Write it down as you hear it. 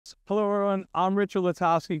Hello, everyone. I'm Richard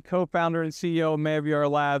Latowski, co-founder and CEO of madVR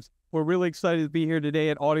Labs. We're really excited to be here today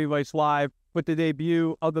at Audio Device Live with the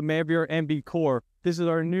debut of the madVR MB Core. This is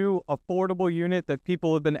our new affordable unit that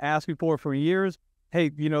people have been asking for years.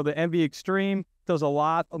 Hey, you know, the MB Extreme does a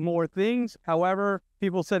lot more things. However,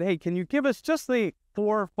 people said, hey, can you give us just the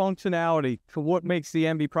core functionality for what makes the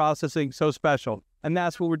MB processing so special? And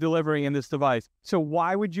that's what we're delivering in this device. So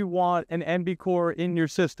why would you want an MB Core in your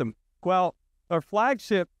system? Well, our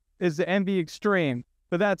flagship is the MB Extreme,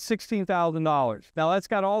 but that's $16,000. Now, that's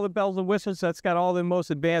got all the bells and whistles. That's got all the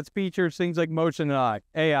most advanced features, things like motion and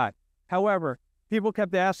AI. However, people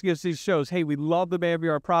kept asking us these shows, hey, we love the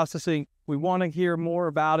madVR processing. We want to hear more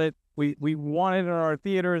about it. We want it in our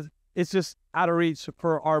theaters. It's just out of reach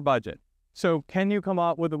for our budget. So can you come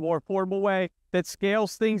up with a more affordable way that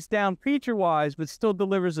scales things down feature-wise, but still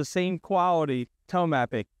delivers the same quality tone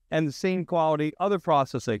mapping and the same quality other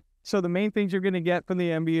processing? So the main things you're going to get from the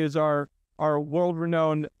MB is our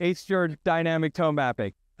world-renowned HDR dynamic tone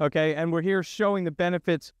mapping, okay? And we're here showing the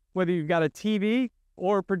benefits, whether you've got a TV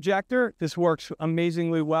or a projector. This works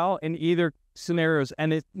amazingly well in either scenarios.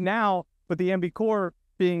 And it now, with the MB Core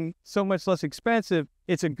being so much less expensive,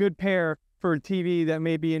 it's a good pair for a TV that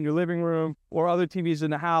may be in your living room or other TVs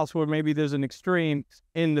in the house where maybe there's an Extreme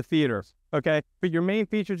in the theater, okay? But your main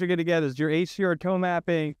features you're going to get is your HDR tone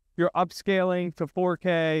mapping, your upscaling to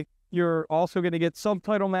 4K. You're also going to get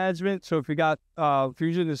subtitle management. So if you got, if you're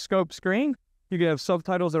using the scope screen, you can have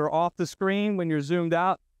subtitles that are off the screen when you're zoomed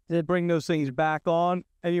out. They bring those things back on.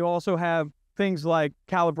 And you also have things like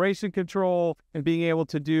calibration control and being able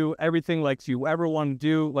to do everything like you ever want to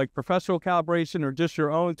do, like professional calibration or just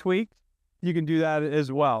your own tweaks. You can do that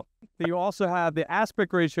as well. But you also have the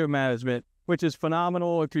aspect ratio management, which is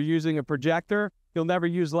phenomenal if you're using a projector. You'll never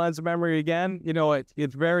use lens memory again. You know,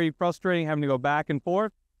 it's very frustrating having to go back and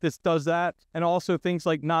forth. This does that. And also things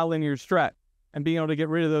like nonlinear stretch and being able to get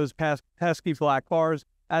rid of those pesky black bars.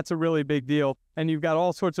 That's a really big deal. And you've got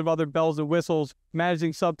all sorts of other bells and whistles,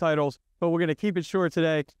 managing subtitles, but we're going to keep it short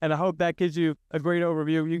today. And I hope that gives you a great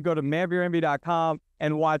overview. You can go to madvrmb.com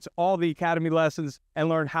and watch all the Academy lessons and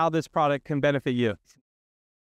learn how this product can benefit you.